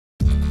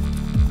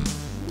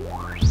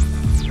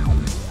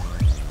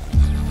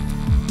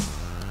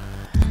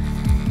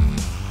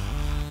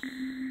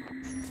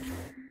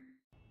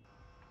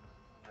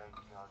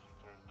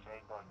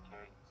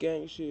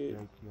Gang shit.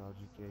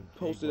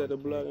 Posted at the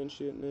block and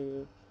shit,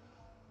 nigga.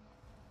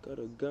 Got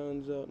the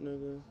guns out,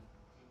 nigga.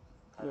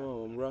 You know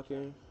how I'm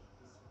rocking.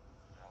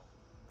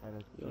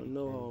 Y'all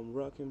know how I'm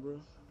rocking, bro.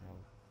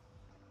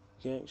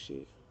 Gang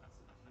shit.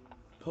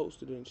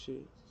 Posted and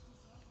shit.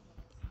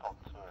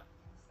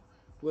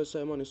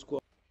 Westside Money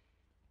Squad.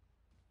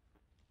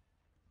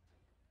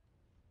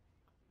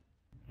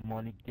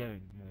 Money gang,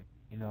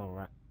 you know,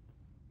 right?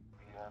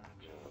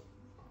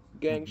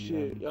 Gang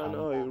shit. Y'all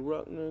know how you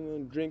rock,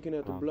 nigga. Drinking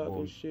at the block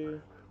and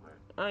shit.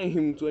 I ain't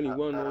even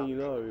 21, nigga. You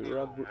know how you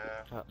rock.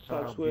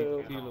 Top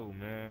 12. Philo,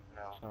 man.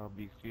 Shout out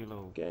Big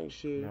Philo. Gang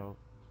shit. You know,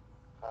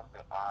 Fuck the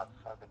ops,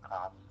 fuck the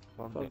cops.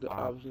 Fuck the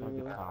ops,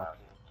 nigga.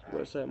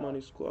 Westside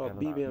Money Squad.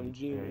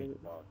 BBMG, nigga.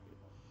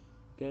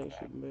 Gang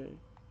shit, man.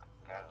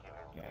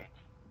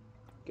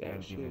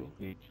 Gang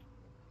shit.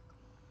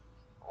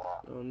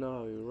 Y'all know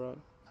how you rock.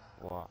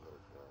 What?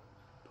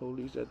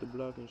 Police at the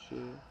block and shit.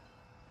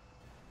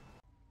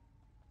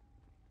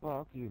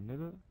 Fuck you,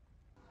 nigga.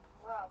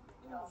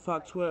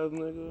 Fuck 12,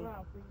 nigga.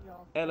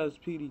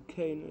 LSPDK,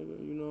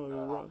 nigga. You know how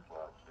you rock.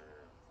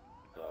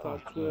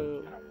 Fuck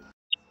 12.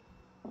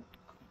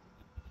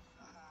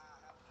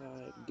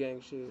 Alright,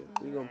 gang shit.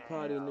 We gon'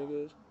 party,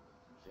 niggas.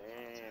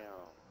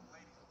 Damn.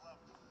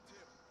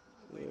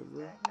 Yeah,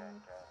 bro.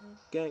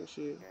 Gang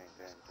shit.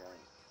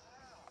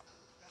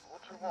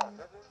 What you want,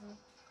 nigga?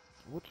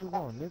 What you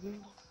want, nigga?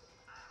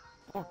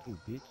 Fuck you,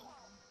 bitch.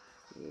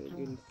 Yeah,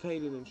 getting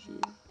faded and shit.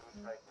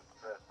 Who's making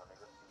stress, my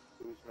nigga?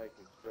 Who's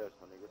making stress,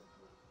 my nigga?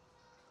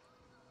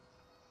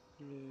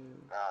 Yeah.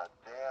 God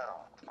damn.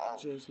 Oh,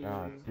 Just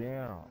God nigga.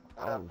 damn.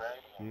 Oh,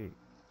 shit.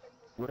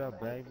 What up,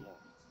 baby?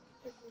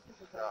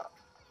 stop.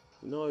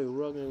 You know how you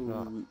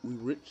rockin'. We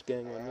rich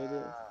gang, my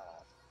nigga.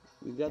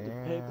 We got the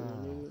paper, my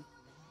nigga.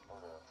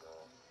 Hold up, bro.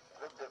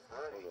 Look at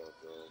Buddy.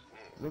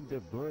 Look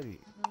at Buddy.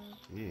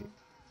 Shit.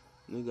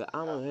 Nigga,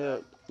 I'ma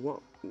have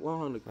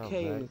 100K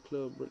in the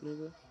club, bro,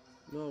 nigga.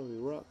 You know how we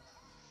rock.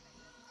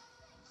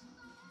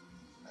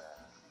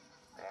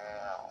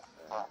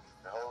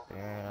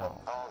 Damn.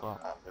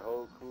 Fuck. The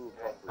whole crew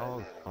fuck.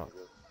 Oh, fuck.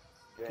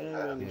 Gang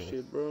banging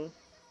shit, bro.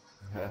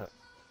 Hey,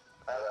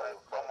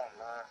 come on,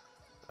 man.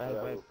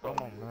 Hey, come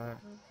on, man.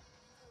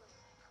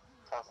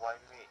 Fuck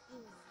white meat.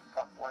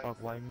 Fuck white Fuck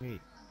white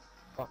meat.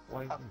 Fuck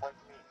white Fuck meat. white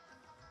meat.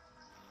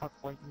 Fuck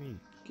white meat.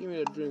 Give me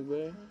that drink,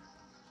 man.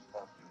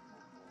 Fuck you,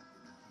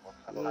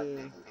 fool.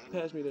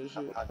 Yeah, pass me that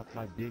shit. Suck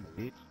my dick,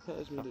 bitch.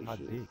 Pass me Suck that my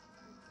shit. dick.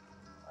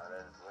 Let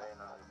it rain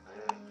on you,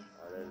 bitch.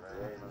 Let it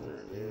rain on you,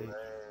 bitch.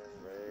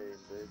 Rain,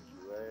 bitch,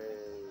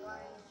 rain.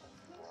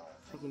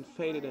 Fucking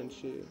faded and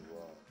shit. Rain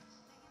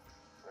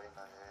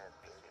on your head,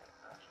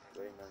 bitch.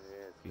 Rain on your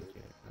head, Bitch, bitch.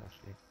 yeah, no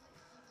shit.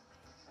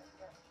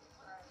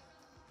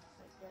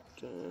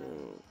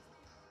 Damn.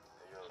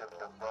 Check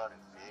your body,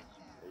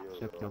 bitch.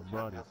 Check your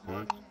body,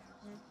 bitch.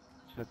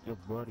 Check your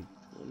body.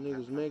 My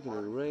niggas making it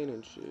rain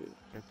and shit.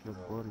 Check your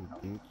body,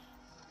 bitch.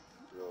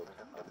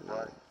 Check your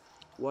body.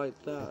 White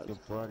Check thighs. your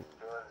body.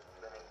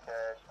 Spending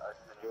cash.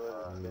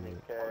 I spending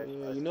cash.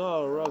 Yeah, you know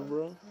how I rock,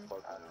 bro.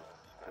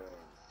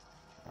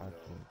 I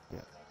think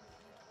that.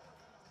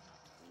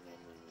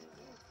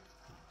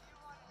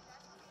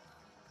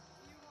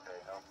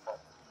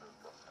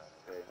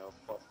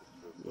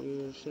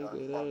 Yeah, shake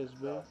that ass,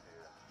 bro.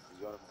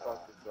 You gonna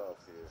fuck yourself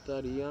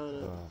here.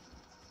 Tatiana.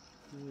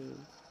 Yeah.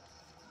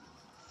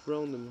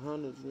 From them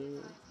hundreds,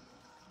 nigga.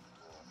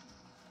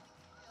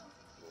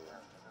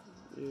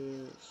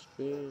 Yeah,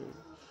 spin.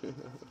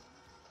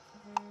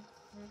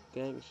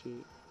 Gang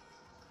shit.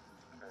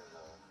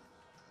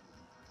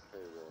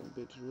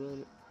 Bitch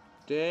running.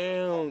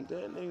 Damn,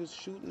 that nigga's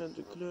shooting at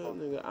the club,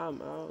 nigga.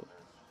 I'm out.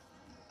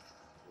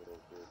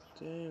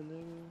 Damn,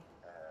 nigga.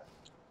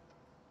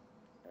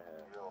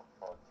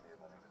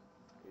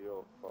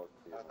 Yo, fuck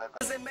you.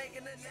 Wasn't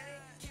making a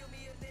name, kill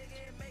me a nigga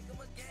and make him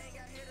a gang.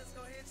 Got hitters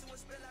gon' hit you and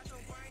spill out your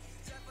brain.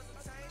 Check for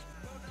some change,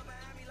 roll down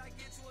Miami like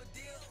get you a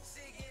deal.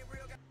 Shit getting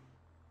real.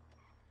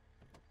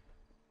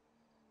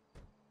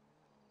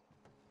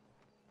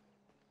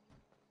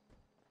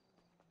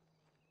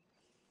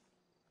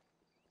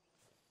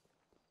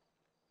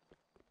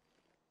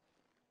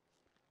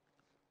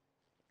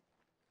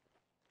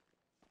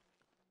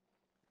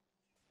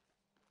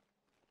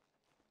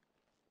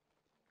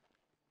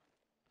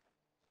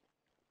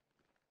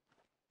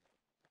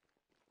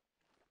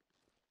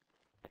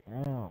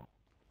 Damn.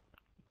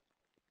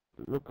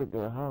 Look at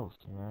the house,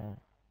 man.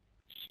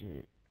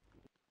 Shit.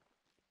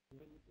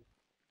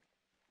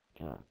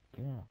 God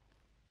damn.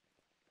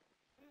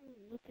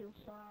 Look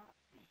inside.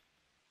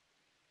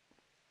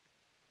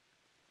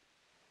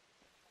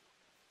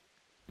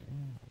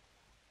 Damn.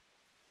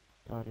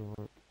 Thought it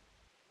worked.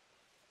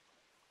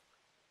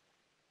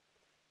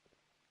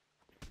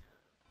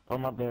 Oh,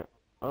 my bad.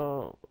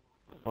 Oh,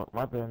 fuck,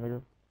 my bad,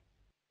 nigga.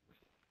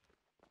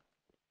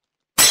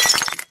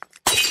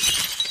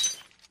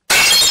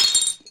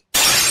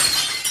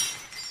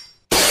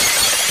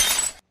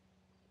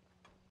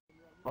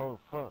 Oh,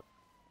 fuck.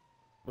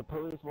 The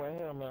police right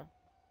here, man.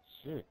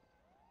 Shit.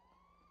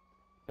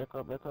 Back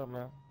up,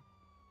 man.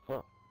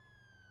 Fuck.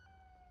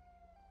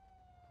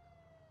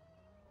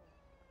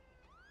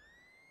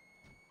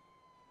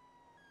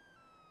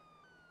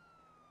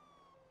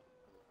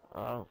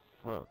 Oh,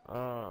 fuck.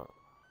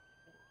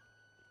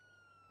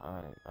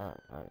 Alright.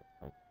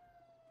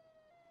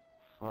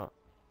 Fuck.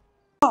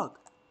 Fuck!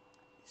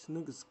 These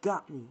niggas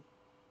got me.